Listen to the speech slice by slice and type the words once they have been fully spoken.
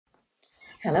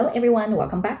Hello everyone,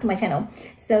 welcome back to my channel.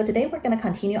 So today we're going to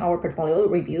continue our portfolio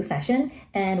review session,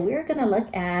 and we're going to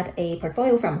look at a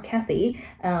portfolio from Kathy.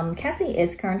 Kathy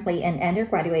is currently an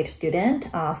undergraduate student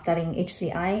studying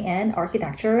HCI and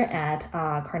Architecture at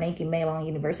Carnegie Mellon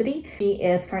University. She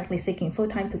is currently seeking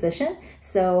full-time position,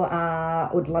 so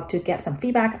would love to get some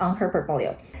feedback on her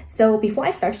portfolio. So before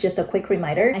I start, just a quick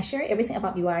reminder, I share everything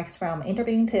about UX from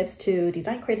interviewing tips to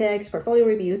design critics, portfolio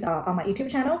reviews on my YouTube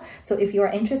channel. So if you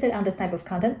are interested in this type of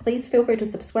content, please feel free to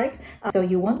subscribe so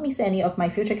you won't miss any of my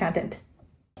future content.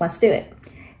 Let's do it.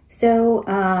 So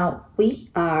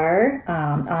we are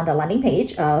on the landing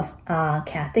page of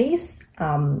Kathy's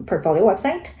portfolio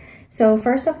website. So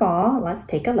first of all, let's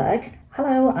take a look.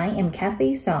 Hello, I am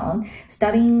Kathy Song,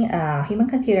 studying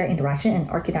human-computer interaction and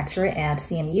architecture at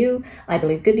CMU. I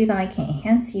believe good design can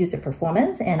enhance user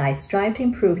performance, and I strive to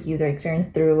improve user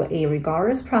experience through a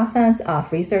rigorous process of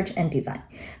research and design.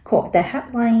 Cool. The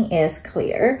headline is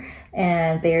clear,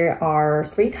 and there are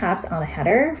 3 tabs on the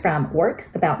header from work,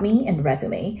 about me, and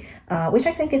resume, which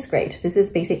I think is great. This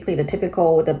is basically the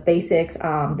typical, the basics,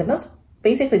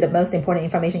 basically the most important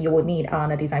information you will need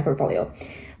on a design portfolio.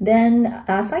 Then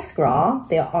as I scroll,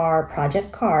 there are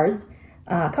project cards,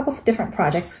 a couple of different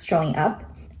projects showing up.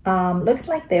 Looks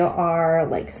like there are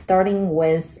starting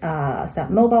with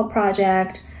some mobile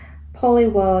project,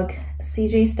 Polywog,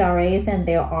 CG stories, and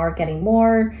they are getting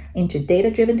more into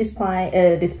data-driven display.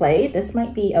 This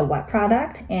might be a web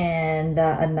product, and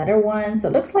another one. So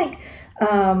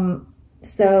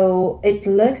it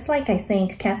looks like I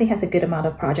think Kathy has a good amount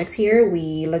of projects here.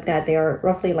 We looked at there are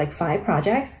roughly 5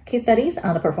 projects, case studies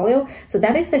on the portfolio. So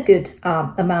that is a good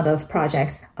amount of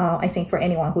projects, I think, for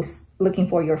anyone who's looking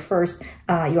for your first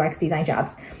UX design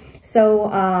jobs. So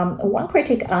one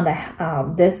critique on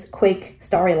this quick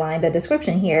storyline, the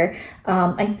description here,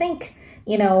 I think,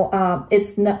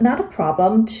 it's not a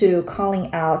problem to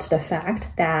calling out the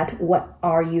fact that what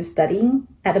are you studying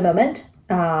at the moment.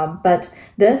 But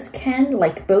this can,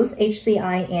 both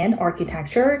HCI and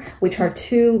architecture, which are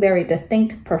 2 very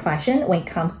distinct professions when it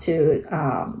comes to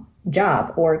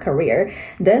job or career,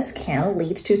 this can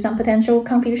lead to some potential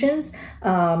confusions.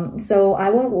 So I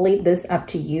will leave this up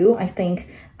to you. I think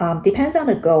depends on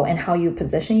the goal and how you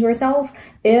position yourself.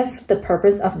 If the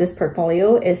purpose of this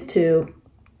portfolio is to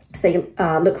say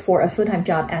look for a full-time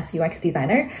job as UX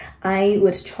designer, I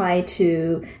would try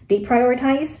to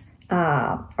deprioritize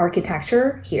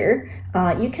architecture here.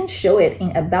 You can show it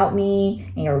in About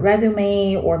Me, in your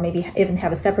resume, or maybe even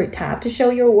have a separate tab to show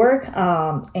your work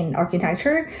in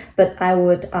architecture. But I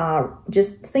would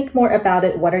just think more about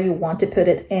it, whether you want to put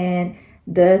it in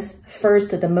this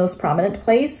first, the most prominent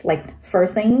place,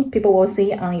 first thing people will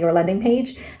see on your landing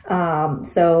page.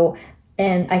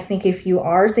 And I think if you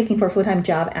are seeking for a full-time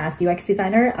job as UX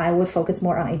designer, I would focus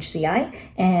more on HCI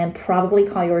and probably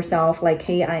call yourself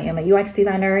hey, I am a UX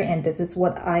designer and this is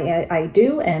what I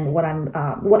do and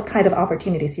what kind of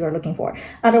opportunities you are looking for.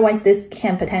 Otherwise, this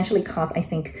can potentially cause, I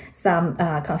think, some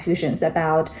confusions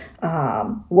about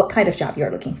what kind of job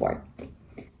you're looking for.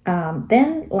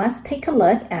 Then let's take a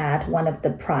look at one of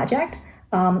the project.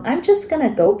 I'm just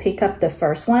gonna go pick up the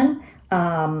first one.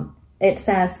 It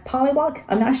says Polywog.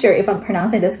 I'm not sure if I'm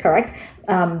pronouncing this correct,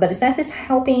 but it says it's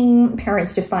helping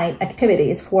parents to find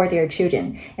activities for their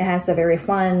children. It has a very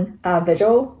fun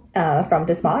visual from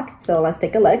this mock, so let's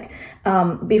take a look.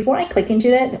 Before I click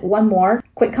into it, one more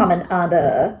quick comment on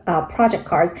the project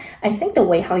cards. I think the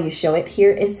way how you show it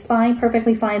here is fine,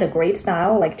 perfectly fine, a great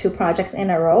style, 2 projects in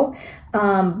a row.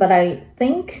 But I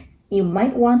think you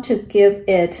might want to give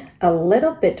it a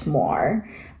little bit more.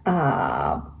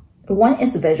 One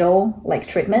is visual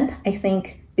treatment. I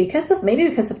think because of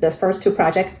the first 2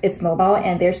 projects, it's mobile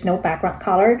and there's no background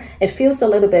color. It feels a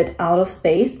little bit out of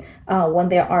space when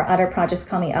there are other projects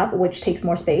coming up, which takes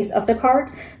more space of the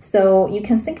card. So you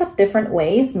can think of different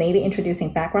ways, maybe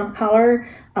introducing background color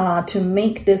to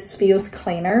make this feels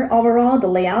cleaner overall, the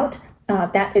layout.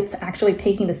 That it's actually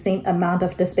taking the same amount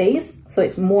of the space. So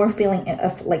it's more feeling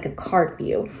of a card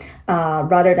view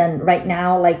rather than right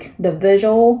now, the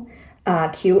visual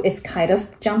cue is kind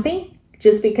of jumpy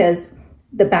just because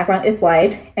the background is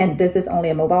white and this is only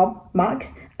a mobile mock,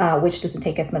 which doesn't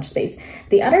take as much space.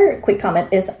 The other quick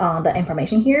comment is on the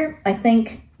information here. I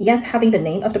think, yes, having the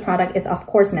name of the product is of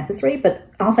course necessary, but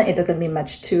often it doesn't mean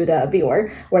much to the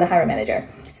viewer or the hiring manager.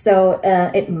 So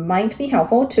it might be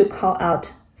helpful to call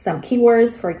out some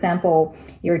keywords. For example,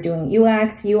 you're doing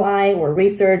UX, UI, or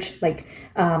research.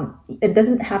 It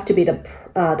doesn't have to be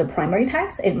the primary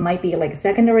text. It might be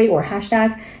secondary or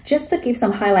hashtag, just to give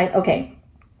some highlight. Okay,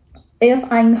 if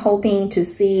I'm hoping to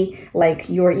see like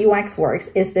your UX works,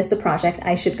 is this the project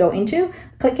I should go into,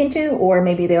 click into, or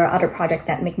maybe there are other projects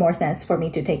that make more sense for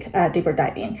me to take a deeper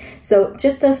dive in. So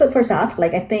just the food for thought,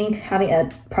 like I think having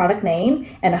a product name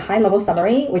and a high level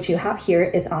summary, which you have here,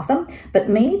 is awesome. But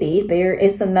maybe there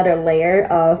is another layer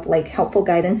of like helpful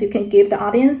guidance you can give the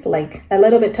audience, like a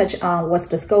little bit touch on what's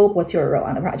the scope, what's your role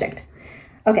on the project.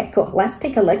 Okay, cool. Let's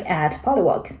take a look at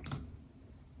Polywalk.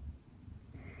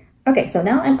 Okay, so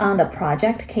now I'm on the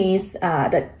project case,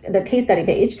 the case study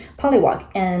page, Polywalk,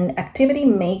 an activity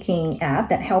making app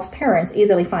that helps parents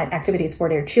easily find activities for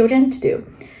their children to do.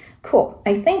 Cool.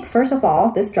 I think first of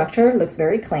all, this structure looks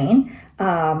very clean.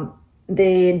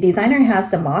 The designer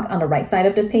has the mock on the right side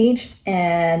of this page,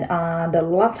 and on the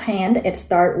left hand, it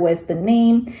starts with the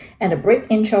name and a brief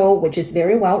intro, which is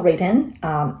very well written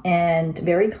and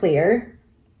very clear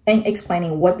in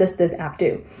explaining what does this app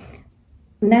do.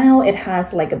 Now it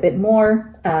has like a bit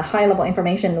more high level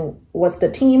information. What's the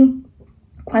team?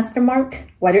 Question mark,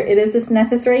 whether it is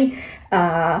necessary.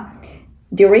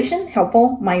 Duration,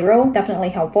 helpful. My role, definitely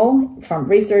helpful, from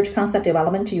research, concept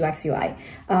development to UX UI.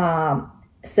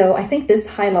 So I think this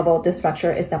high level, this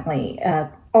structure is definitely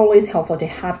always helpful to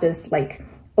have this like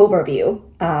overview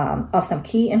of some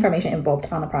key information involved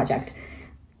on the project.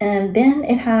 And then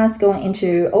it has going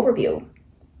into overview.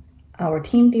 Our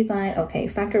team design, okay,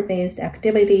 factor-based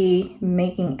activity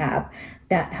making app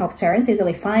that helps parents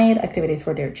easily find activities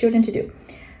for their children to do.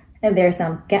 And there's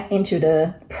some get into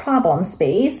the problem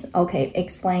space. Okay,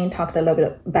 talked a little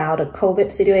bit about the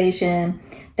COVID situation,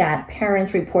 that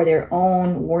parents report their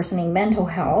own worsening mental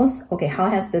health. Okay, how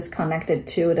has this connected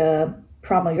to the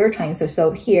problem you're trying to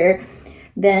solve here?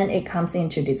 Then it comes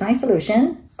into design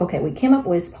solution. Okay, we came up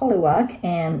with Polywalk,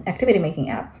 and activity making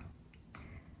app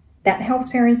that helps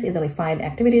parents easily find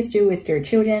activities to do with their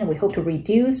children. We hope to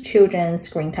reduce children's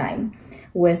screen time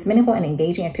with meaningful and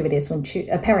engaging activities when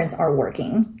parents are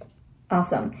working.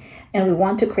 Awesome. And we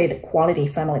want to create a quality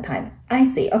family time. I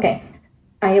see. Okay.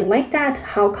 I like that,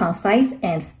 how concise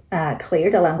and clear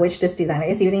the language this designer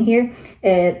is using here.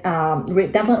 It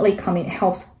definitely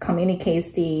helps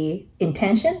communicate the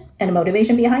intention and the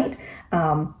motivation behind.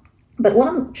 But what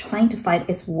I'm trying to find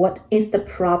is what is the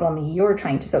problem you're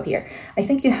trying to solve here. I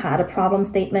think you had a problem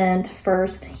statement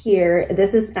first here.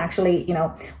 This is actually,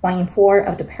 1 in 4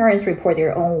 of the parents report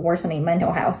their own worsening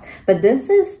mental health. But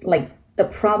this is like the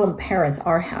problem parents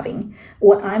are having.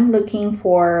 What I'm looking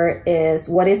for is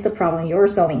what is the problem you're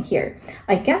solving here.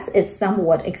 I guess it's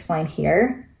somewhat explained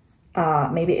here.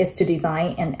 Maybe it's to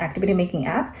design an activity making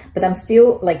app, but I'm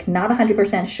still like not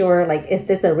 100% sure, like, is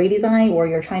this a redesign or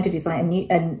you're trying to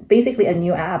design basically a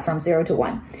new app from 0 to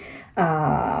 1.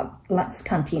 Let's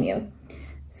continue.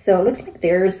 So it looks like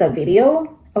there's a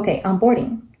video. Okay,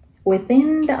 onboarding.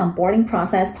 Within the onboarding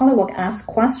process, Polywalk asks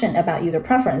questions about user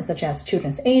preference, such as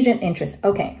children's age and interest.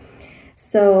 Okay,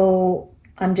 so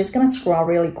I'm just gonna scroll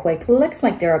really quick. Looks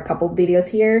like there are a couple videos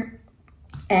here.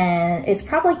 And it's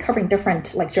probably covering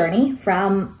different like journey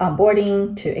from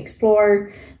onboarding to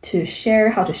explore to share,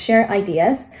 how to share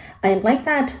ideas. I like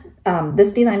that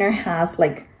this designer has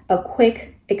like a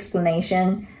quick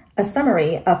explanation, a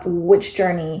summary of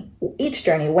each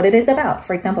journey, what it is about.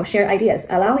 For example, share ideas,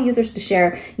 allow users to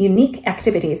share unique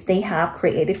activities they have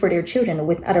created for their children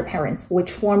with other parents, which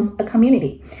forms a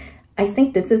community. I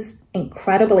think this is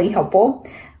incredibly helpful,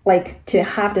 like to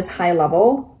have this high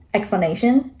level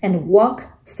explanation and walk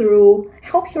through,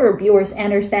 help your viewers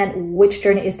understand which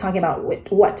journey is talking about with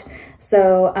what.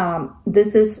 So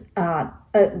this is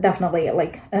definitely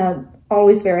like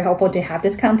always very helpful to have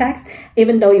this context,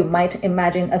 even though you might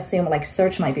assume like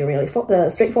search might be really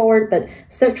straightforward, but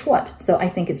search what? So I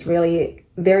think it's really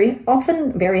very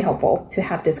often very helpful to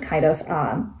have this kind of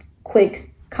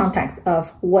quick context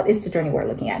of what is the journey we're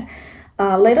looking at.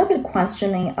 A little bit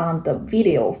questioning on the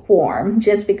video form,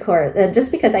 just because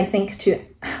I think to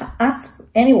ask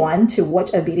anyone to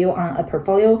watch a video on a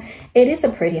portfolio, it is a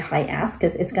pretty high ask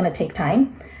because it's going to take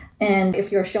time. And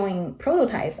if you're showing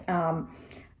prototypes,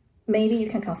 maybe you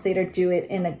can consider do it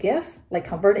in a GIF, like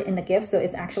convert it in a GIF so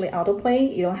it's actually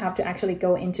autoplay. You don't have to actually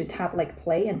go into tab like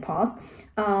play and pause.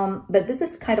 But this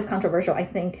is kind of controversial. I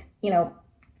think,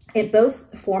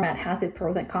 both format has its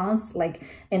pros and cons. Like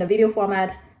in a video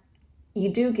format, you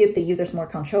do give the users more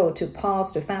control to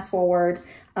pause, to fast forward.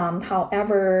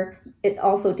 However, it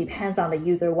also depends on the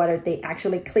user whether they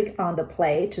actually click on the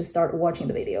play to start watching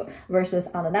the video versus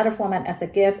on another format as a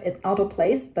GIF, it auto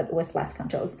plays but with less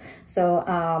controls. So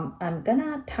I'm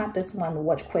gonna tap this one,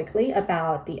 watch quickly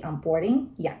about the onboarding.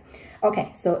 Yeah.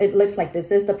 Okay, so it looks like this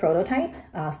is the prototype,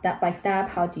 step by step.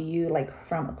 How do you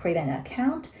from create an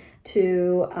account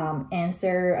to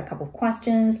answer a couple of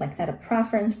questions, like set a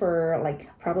preference for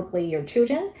probably your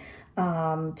children,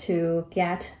 to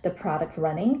get the product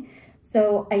running.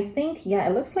 So I think, yeah,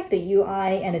 it looks like the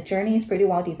UI and the journey is pretty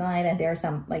well designed, and there's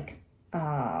some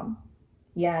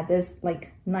this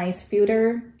nice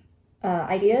filter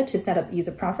idea to set up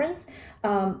user preference.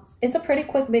 It's a pretty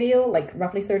quick video, like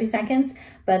roughly 30 seconds,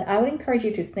 but I would encourage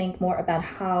you to think more about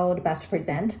how to best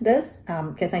present this,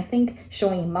 because I think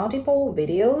showing multiple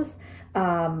videos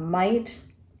might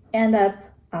end up,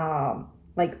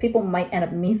 people might end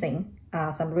up missing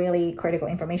some really critical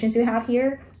information you have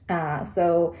here.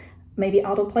 So maybe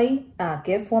autoplay,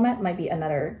 GIF format might be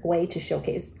another way to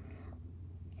showcase.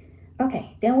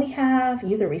 Okay, then we have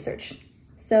user research.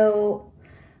 So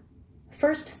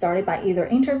first started by user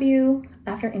interview.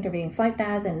 After interviewing 5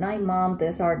 dads and 9 moms,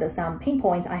 these are some pain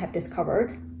points I have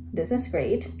discovered. This is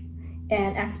great.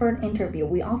 And expert interview,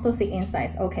 we also see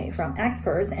insights, okay, from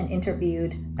experts and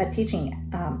interviewed a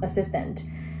teaching assistant.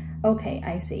 Okay,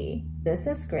 I see. This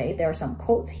is great. There are some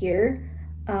quotes here.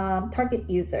 Target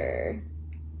user.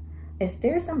 Is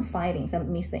there some findings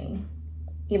I'm missing?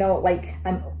 You know,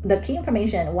 the key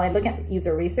information when I look at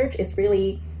user research is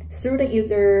really through the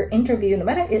user interview, no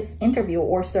matter it's interview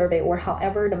or survey or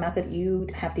however the method you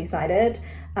have decided,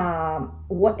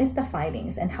 what is the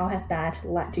findings and how has that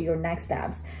led to your next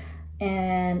steps?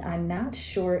 And I'm not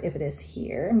sure if it is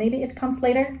here. Maybe it comes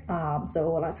later.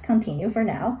 So let's continue for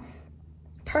now.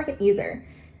 Target user.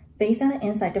 Based on the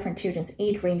insight, different children's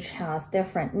age range has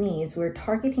different needs. We're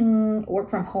targeting work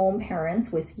from home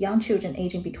parents with young children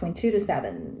aging between 2 to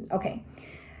 7. Okay.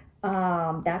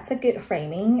 That's a good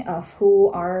framing of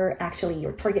who are actually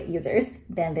your target users.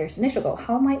 Then there's initial goal.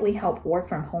 How might we help work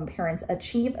from home parents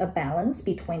achieve a balance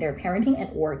between their parenting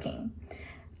and working?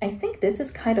 I think this is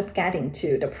kind of getting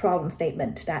to the problem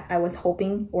statement that I was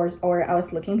hoping or I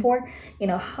was looking for. You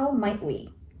know, how might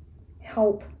we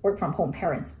help work from home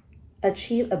parents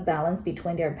achieve a balance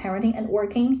between their parenting and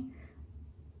working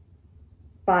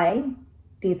by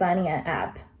designing an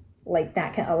app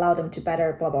that can allow them to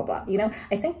better blah, blah, blah. You know,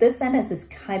 I think this sentence is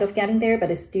kind of getting there, but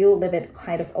it's still a little bit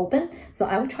kind of open. So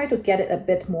I would try to get it a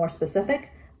bit more specific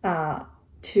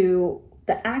to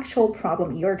the actual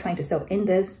problem you're trying to solve in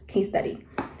this case study.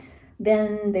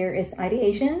 Then there is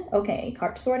ideation. Okay,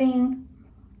 cart sorting,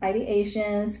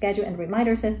 ideation, schedule and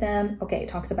reminder system. Okay, it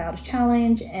talks about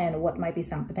challenge and what might be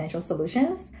some potential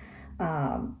solutions.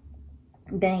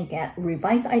 Then get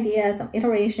revised ideas, some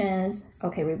iterations.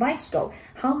 Okay, revised goal.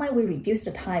 How might we reduce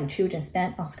the time children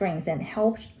spend on screens and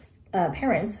help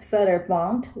parents further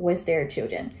bond with their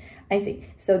children? I see.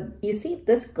 So you see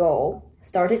this goal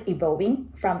started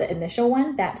evolving from the initial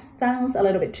one that sounds a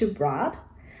little bit too broad,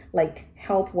 like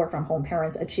help work from home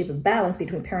parents achieve a balance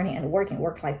between parenting and working,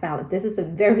 work-life balance. This is a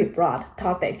very broad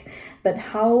topic, but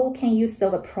how can you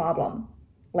solve a problem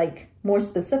more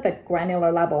specific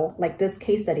granular level like this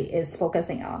case study is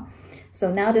focusing on?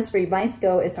 So now this revised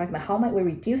goal is talking about how might we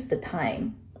reduce the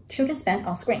time children spend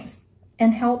on screens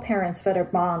and help parents further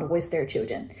bond with their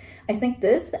children. I think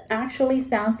this actually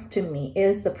sounds to me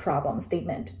is the problem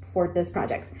statement for this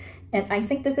project. And I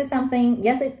think this is something,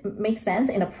 yes, it makes sense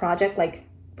in a project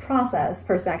process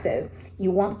perspective.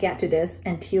 You won't get to this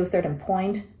until a certain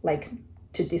point,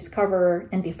 to discover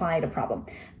and define the problem.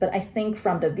 But I think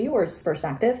from the viewer's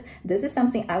perspective, this is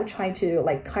something I would try to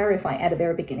clarify at the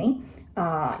very beginning.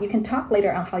 You can talk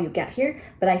later on how you get here,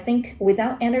 but I think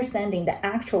without understanding the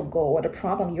actual goal or the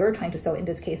problem you're trying to solve in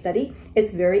this case study,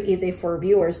 it's very easy for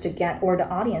viewers to get, or the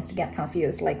audience to get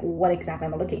confused, what exactly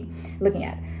I'm looking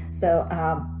at. So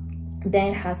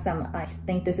then it has some, I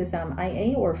think this is some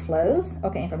IA or flows.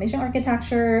 Okay, information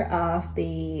architecture of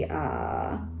the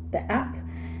app.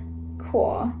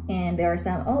 Cool. And there are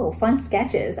some fun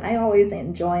sketches. I always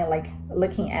enjoy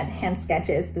looking at hand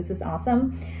sketches. This is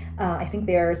awesome. I think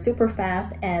they're super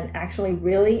fast and actually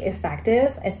really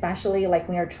effective, especially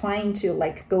when you're trying to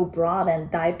go broad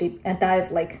and dive deep and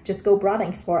just go broad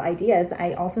and explore ideas.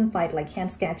 I often find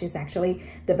hand sketch is actually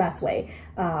the best way.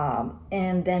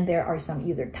 And then there are some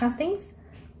user testings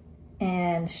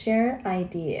and share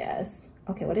ideas.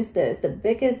 Okay, what is this? The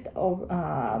biggest,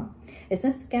 is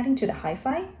this getting to the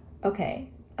hi-fi? Okay,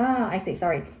 I see,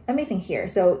 sorry, I'm missing here.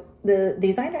 So the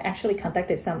designer actually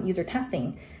conducted some user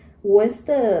testing with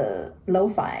the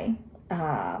lo-fi.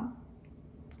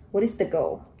 What is the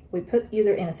goal? We put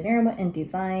user in a scenario and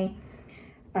design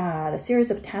the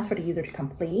series of tasks for the user to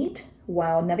complete.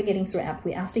 While navigating through the app,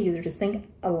 we ask the user to think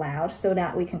aloud so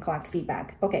that we can collect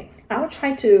feedback. Okay, I will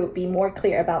try to be more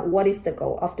clear about what is the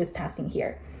goal of this tasking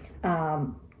here.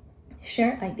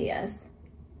 Share ideas.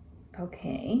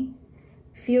 Okay,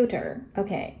 filter.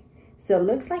 Okay, so it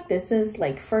looks like this is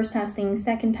like first tasking,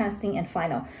 second tasking, and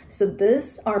final. So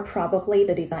these are probably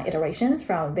the design iterations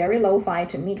from very low-fi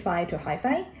to mid-fi to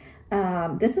hi-fi.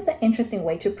 This is an interesting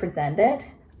way to present it.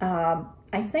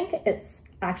 I think it's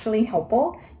actually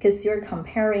helpful because you're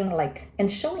comparing like and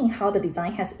showing how the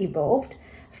design has evolved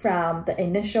from the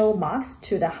initial mocks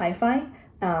to the hi-fi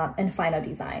and final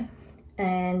design.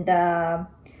 And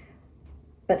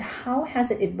but how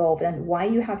has it evolved and why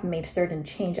you have made certain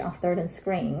change on certain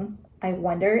screen? I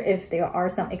wonder if there are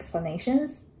some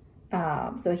explanations.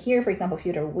 So here, for example,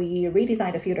 filter, we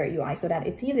redesigned the filter UI so that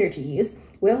it's easier to use.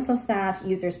 We also set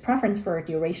users' preference for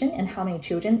duration and how many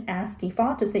children as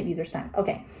default to save users' time.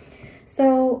 Okay,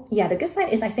 so yeah, the good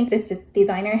side is I think this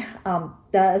designer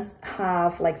does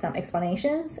have like some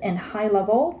explanations and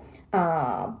high-level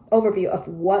overview of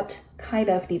what kind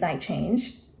of design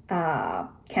change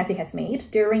Cassie has made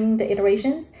during the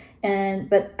iterations.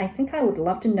 But I think I would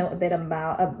love to know a bit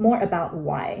about more about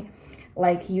why.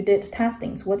 Like you did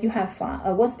testings, what you have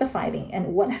found, what's the finding,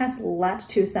 and what has led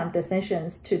to some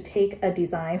decisions to take a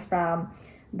design from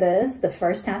the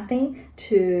first testing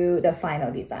to the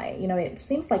final design. You know, it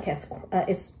seems like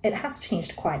it has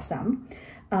changed quite some.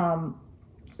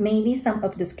 Maybe some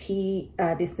of these key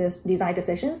design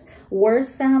decisions were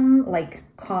some like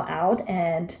call out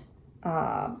and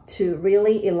to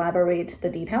really elaborate the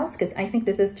details, because I think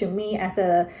this is, to me as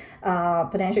a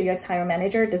potential UX hiring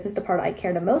manager, this is the part I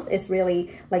care the most. Is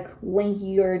really like when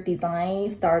your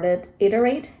design started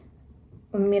iterate,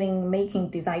 meaning making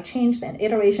design changes and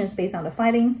iterations based on the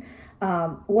findings.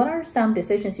 What are some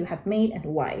decisions you have made and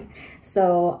why?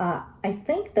 So I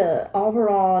think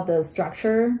the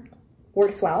structure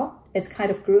works well. It's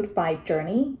kind of grouped by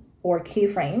journey or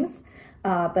keyframes,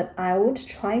 but I would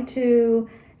try to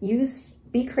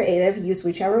be creative, use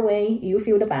whichever way you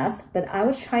feel the best, but I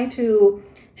would try to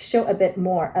show a bit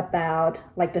more about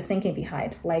like the thinking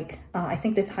behind. Like I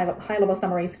think this high level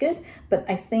summary is good, but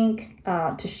I think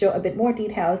to show a bit more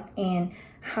details in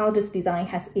how this design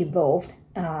has evolved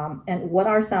and what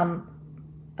are some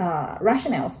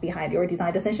rationales behind your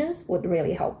design decisions would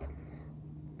really help.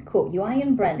 Cool, UI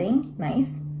and branding,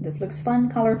 nice. This looks fun,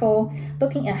 colorful.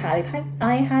 Looking ahead, if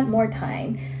I had more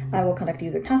time, I will conduct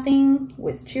user testing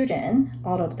with children.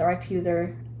 Although the direct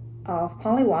user of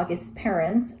Polywalk is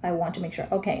parents, I want to make sure.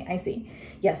 Okay, I see.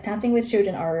 Yes, testing with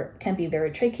children can be very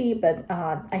tricky, but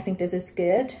I think this is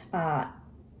good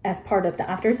as part of the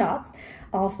afterthoughts.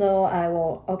 Also, I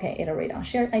will, iterate on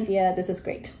shared idea. This is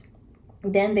great.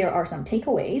 Then there are some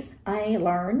takeaways. I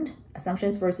learned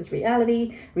assumptions versus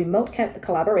reality, remote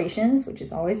collaborations, which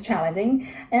is always challenging,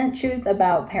 and truth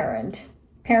about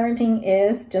parenting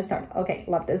is just start. Okay,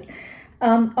 love this.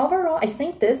 Overall, I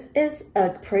think this is a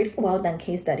pretty well done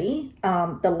case study.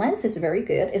 The length is very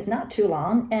good. It's not too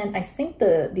long. And I think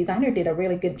the designer did a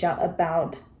really good job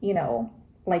about, you know,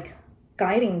 like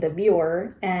guiding the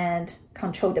viewer and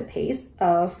control the pace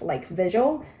of like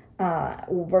visual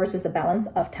versus a balance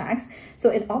of text. So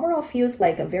it overall feels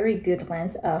like a very good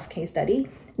length of case study.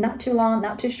 Not too long,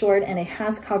 not too short, and it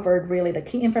has covered really the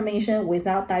key information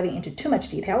without diving into too much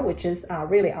detail, which is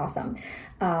really awesome.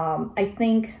 I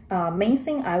think main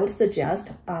thing I would suggest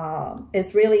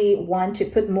is really one to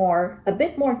put a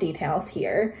bit more details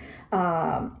here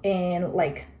in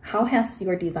like how has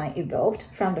your design evolved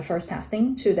from the first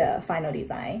testing to the final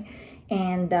design.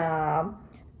 And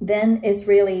then it's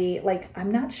really like,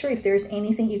 I'm not sure if there's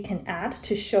anything you can add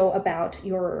to show about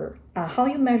your how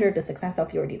you measure the success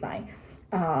of your design.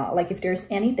 Like if there's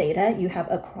any data you have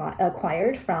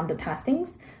acquired from the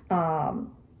testings,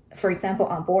 for example,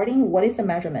 onboarding, what is the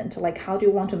measurement? Like how do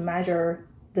you want to measure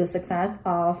the success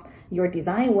of your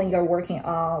design when you're working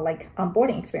on like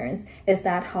onboarding experience? Is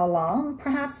that how long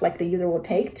perhaps like the user will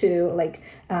take to like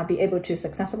be able to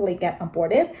successfully get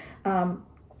onboarded?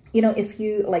 You know, if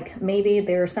you like, maybe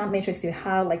there are some metrics you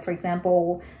have, like for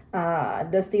example,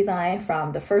 this design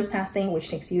from the first testing, which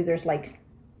takes users like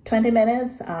 20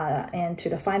 minutes and to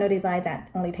the final design that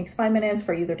only takes 5 minutes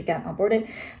for user to get onboarded.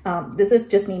 This is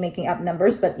just me making up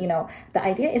numbers, but you know, the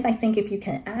idea is I think if you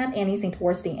can add anything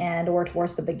towards the end or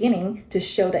towards the beginning to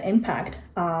show the impact,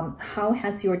 how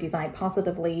has your design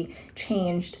positively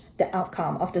changed the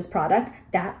outcome of this product,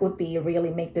 that would be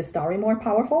really make this story more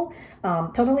powerful.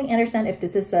 Totally understand if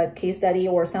this is a case study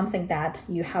or something that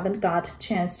you haven't got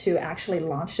chance to actually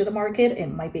launch to the market, it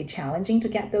might be challenging to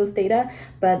get those data.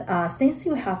 But since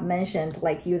you have mentioned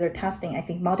like user testing, I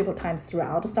think multiple times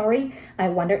throughout the story, I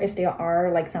wonder if there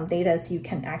are like some data you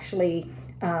can actually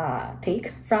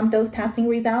take from those testing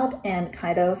results and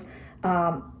kind of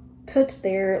put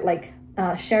their like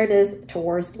share this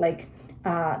towards like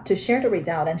to share the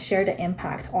result and share the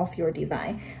impact of your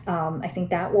design. I think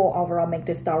that will overall make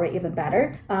this story even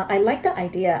better. I like the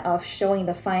idea of showing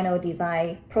the final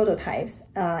design prototypes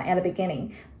at the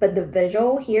beginning, but the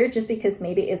visual here, just because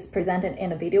maybe it's presented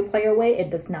in a video player way, it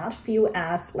does not feel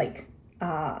as like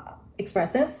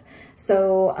expressive.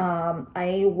 So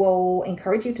I will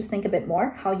encourage you to think a bit more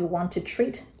how you want to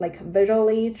treat, like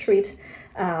visually treat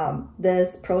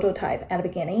this prototype at the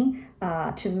beginning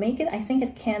to make it, I think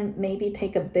it can maybe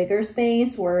take a bigger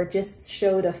space or just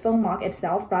show the phone mock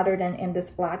itself rather than in this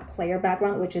black player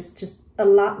background, which is just a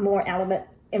lot more element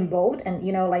involved. And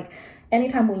you know, like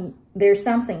anytime there's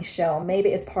something shown, maybe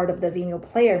it's part of the Vimeo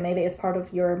player, maybe it's part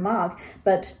of your mock,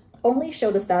 but only show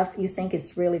the stuff you think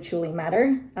is really truly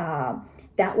matter.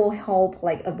 That will help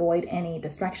like avoid any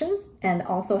distractions and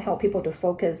also help people to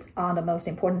focus on the most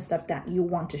important stuff that you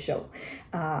want to show.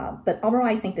 But overall,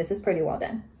 I think this is pretty well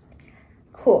done.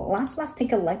 Cool. Let's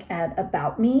take a look at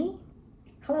About Me.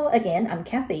 Hello again, I'm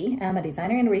Kathy. I'm a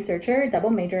designer and researcher,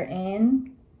 double major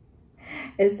in...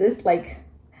 Is this like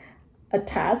a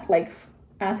task, like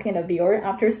asking a viewer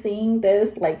after seeing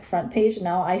this like front page?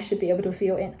 Now I should be able to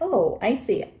fill in. Oh, I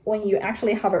see. When you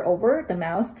actually hover over the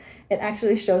mouse, it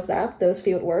actually shows up those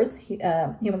field words,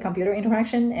 human-computer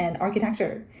interaction and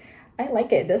architecture. I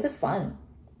like it. This is fun.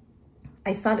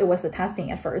 I thought it was the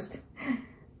testing at first.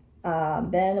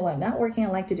 Then when I'm not working, I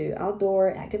like to do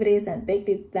outdoor activities and bake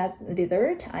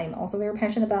dessert. I'm also very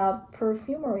passionate about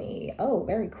perfumery. Oh,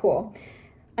 very cool.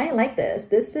 I like this.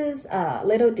 This is a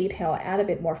little detail, add a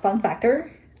bit more fun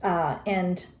factor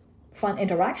and fun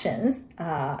interactions.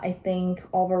 I think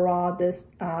overall this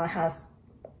has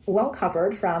well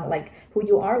covered from like who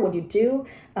you are, what you do,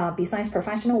 besides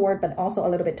professional work, but also a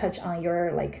little bit touch on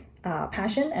your like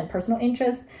passion and personal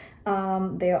interest.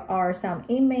 There are some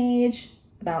image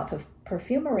about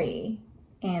perfumery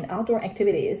and outdoor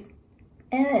activities.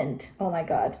 And oh my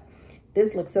God,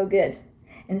 this looks so good.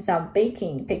 And some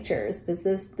baking pictures. This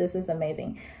is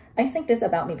amazing. I think this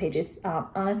About Me page is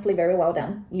honestly very well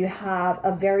done. You have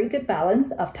a very good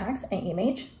balance of text and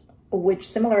image, which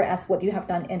similar as what you have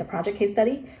done in the project case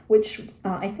study, which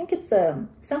I think it's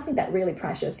something that really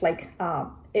precious. Like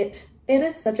it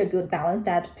is such a good balance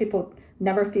that people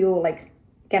never feel like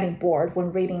getting bored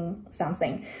when reading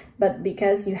something. But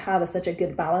because you have such a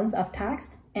good balance of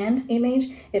text and image,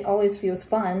 it always feels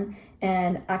fun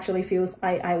and actually feels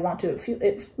I want to feel,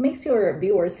 it makes your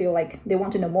viewers feel like they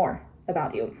want to know more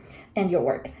about you and your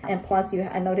work. And plus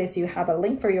I noticed you have a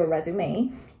link for your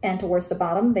resume, and towards the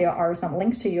bottom there are some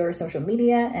links to your social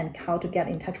media and how to get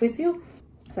in touch with you.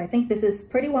 So I think this is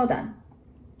pretty well done.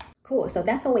 Cool, so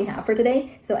that's all we have for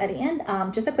today. So at the end,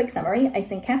 just a quick summary. I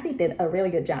think Cassie did a really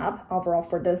good job overall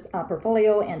for this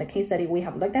portfolio and the case study we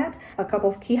have looked at. A couple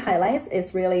of key highlights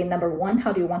is really number one,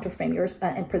 how do you want to frame yours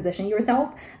and position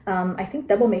yourself? I think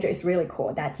double major is really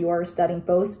cool that you are studying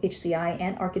both HCI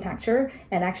and architecture.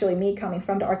 And actually me coming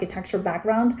from the architecture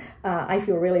background, I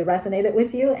feel really resonated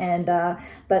with you. And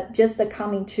but just the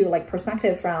coming to like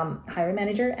perspective from hiring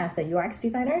manager as a UX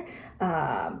designer,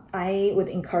 I would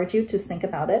encourage you to think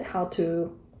about it, how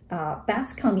to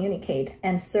best communicate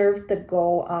and serve the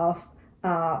goal of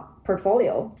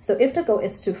portfolio. So if the goal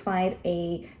is to find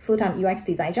a full-time UX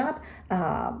design job,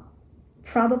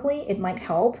 probably it might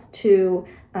help to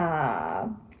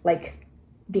like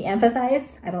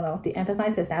de-emphasize, I don't know,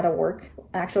 de-emphasize, is that a word?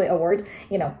 Actually a word,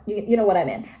 you know what I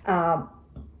mean.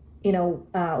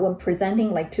 When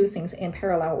presenting like two things in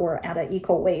parallel or at an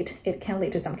equal weight, it can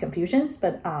lead to some confusions.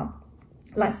 But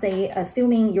let's say,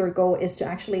 assuming your goal is to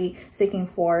actually seeking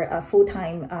for a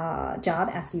full-time job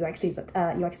as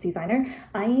UX designer,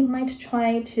 I might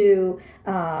try to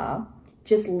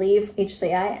just leave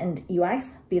HCI and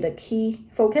UX be the key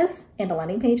focus in the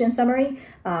landing page and summary,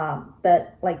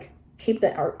 but like keep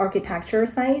the architecture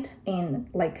side in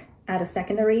like at a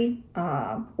secondary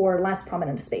or less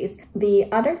prominent space. The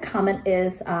other comment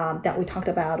is that we talked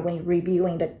about when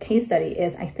reviewing the case study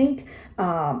is, I think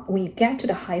we get to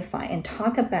the hi-fi and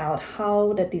talk about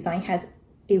how the design has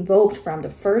evolved from the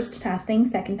first testing,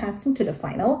 second testing to the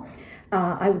final.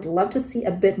 I would love to see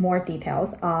a bit more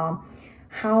details.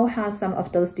 How has some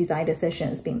of those design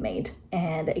decisions been made,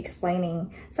 and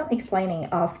explaining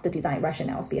of the design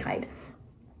rationales behind.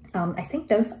 I think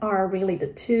those are really the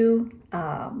two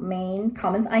main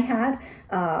comments I had.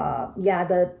 Yeah,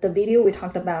 the video we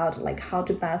talked about like how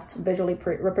to best visually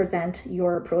represent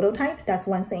your prototype. That's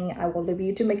one thing I will leave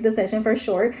you to make a decision for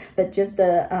sure. But just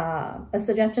a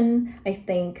suggestion, I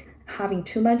think having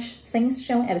too much things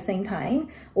shown at the same time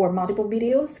or multiple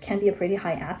videos can be a pretty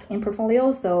high ask in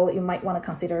portfolio. So you might want to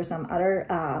consider some other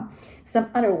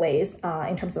ways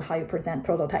in terms of how you present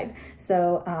prototype.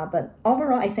 So, but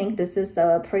overall, I think this is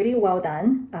a pretty well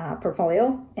done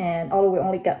portfolio. And although we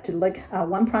only got to look at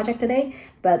one project today,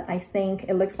 but I think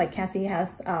it looks like Cassie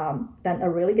has done a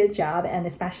really good job, and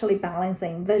especially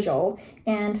balancing visual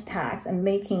and text and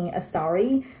making a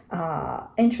story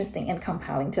interesting and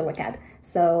compelling to look at.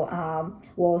 So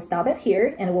we'll stop it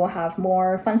here and we'll have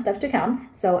more fun stuff to come.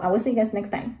 So I will see you guys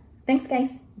next time. Thanks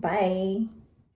guys. Bye.